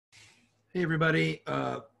Hey everybody,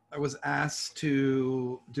 I was asked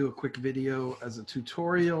to do a quick video as a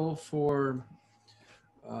tutorial for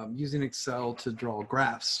using Excel to draw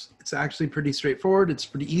graphs. It's actually pretty straightforward, it's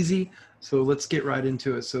pretty easy, so let's get right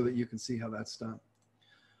into it so that you can see how that's done.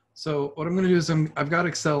 So what I'm going to do is I've got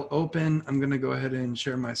Excel open. I'm going to go ahead and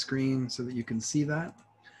share my screen so that you can see that.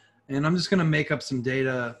 And I'm just going to make up some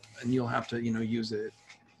data, and you'll have to use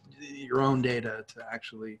your own data to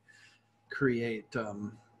actually create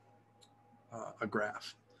a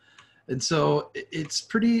graph. And so it's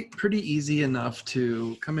pretty easy enough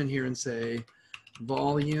to come in here and say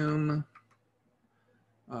volume,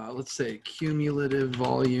 let's say cumulative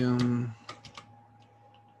volume,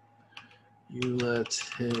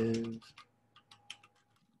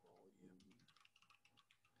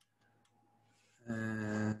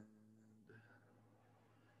 and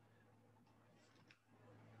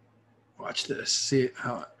watch this, see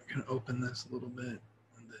how I can open this a little bit,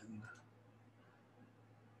 and then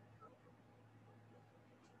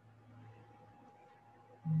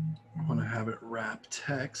I want to have it wrap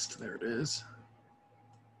text. There it is.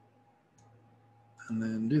 And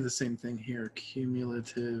then do the same thing here,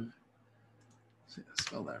 cumulative. See, I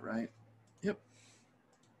spell that right? Yep.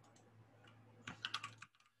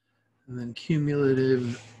 And then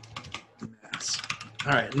cumulative mass.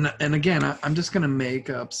 All right, and again, I'm just going to make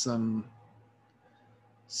up some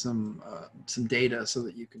data so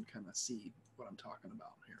that you can kind of see what I'm talking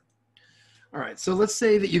about here. All right, so let's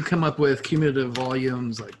say that you come up with cumulative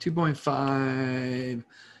volumes like 2.5,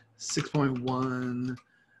 6.1,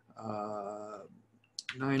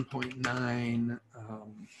 9.9,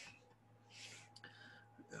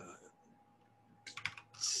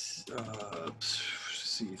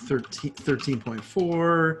 see,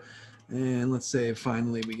 13.4, and let's say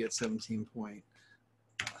finally we get 17.7.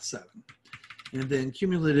 And then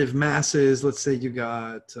cumulative masses, let's say you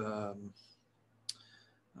got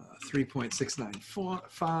 3.695,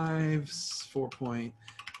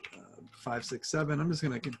 4.567. I'm just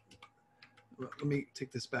going to, let me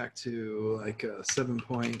take this back to like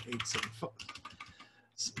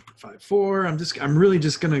 7.874. I'm really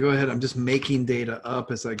just going to go ahead. I'm just making data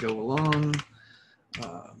up as I go along.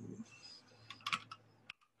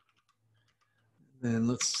 And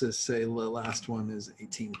let's just say the last one is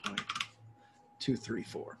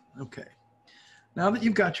 18.234. Okay. Now that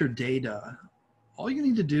you've got your data, all you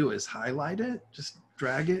need to do is highlight it, just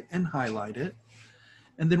drag it and highlight it.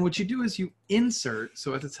 And then what you do is you insert.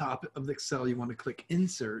 So at the top of the Excel, you want to click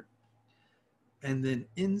insert and then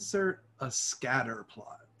insert a scatter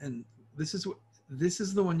plot. And this is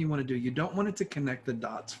the one you want to do. You don't want it to connect the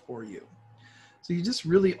dots for you. So you just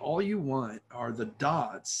really, all you want are the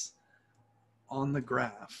dots on the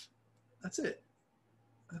graph. That's it.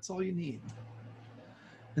 That's all you need.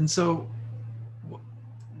 And so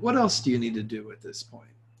what else do you need to do at this point?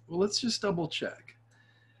 Well, let's just double check.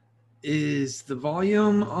 Is the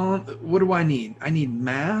volume on, what do I need? I need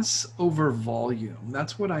mass over volume.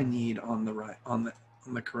 That's what I need on the right, on the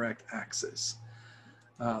correct axis.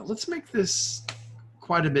 Let's make this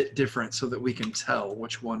quite a bit different so that we can tell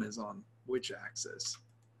which one is on which axis.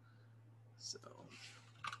 So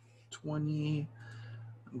 20,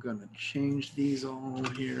 I'm gonna change these all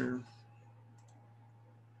here.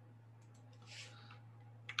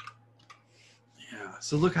 Yeah,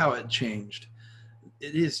 so look how it changed.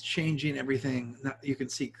 It is changing everything. Now you can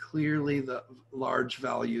see clearly the large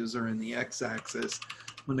values are in the x-axis.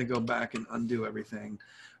 I'm going to go back and undo everything.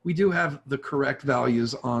 We do have the correct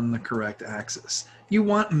values on the correct axis. You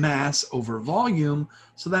want mass over volume,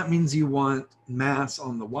 so that means you want mass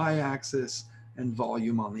on the y-axis and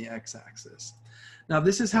volume on the x-axis. Now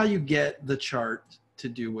this is how you get the chart to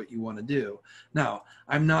do what you want to do. Now,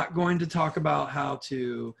 I'm not going to talk about how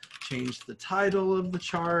to change the title of the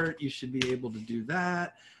chart. You should be able to do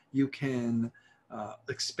that. You can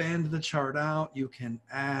expand the chart out. You can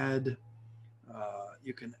add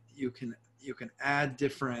you can add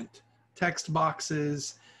different text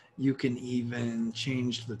boxes. You can even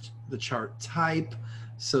change the chart type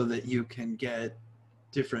so that you can get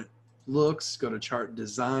different looks. Go to chart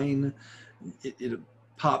design. It'll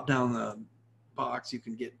pop down the box. You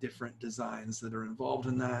can get different designs that are involved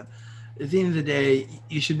in that. At the end of the day,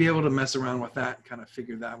 you should be able to mess around with that and kind of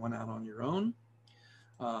figure that one out on your own.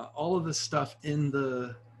 All of the stuff in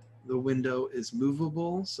the window is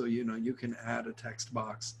movable, so you can add a text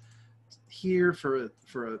box here for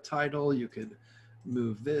a title. You could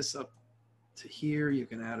move this up to here. You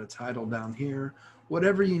can add a title down here.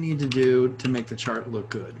 Whatever you need to do to make the chart look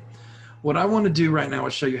good. What I want to do right now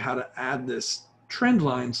is show you how to add this trend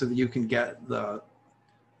line so that you can get the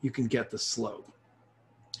slope.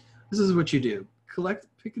 This is what you do.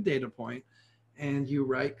 pick a data point, and you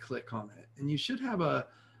right click on it. And you should have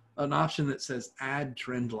an option that says add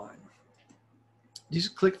trend line. You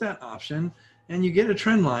just click that option and you get a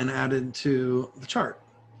trend line added to the chart.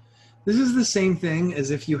 This is the same thing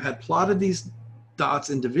as if you had plotted these dots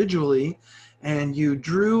individually and you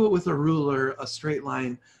drew with a ruler a straight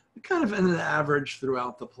line kind of an average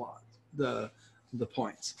throughout the plot, the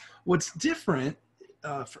points. What's different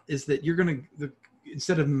is that you're going to,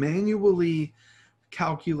 instead of manually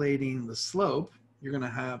calculating the slope, you're going to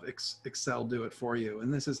have Excel do it for you.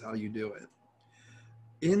 And this is how you do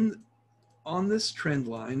it. On this trend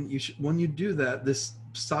line, when you do that, this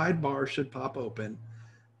sidebar should pop open,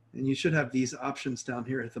 and you should have these options down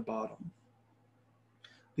here at the bottom.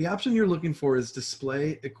 The option you're looking for is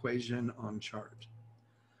display equation on chart.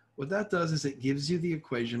 What that does is it gives you the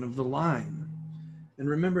equation of the line. And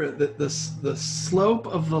remember that the slope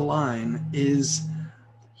of the line is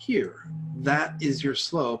here. That is your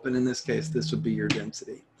slope, and in this case, this would be your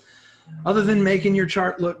density. Other than making your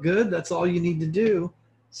chart look good, that's all you need to do.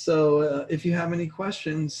 So if you have any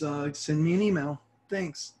questions, send me an email.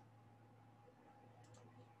 Thanks.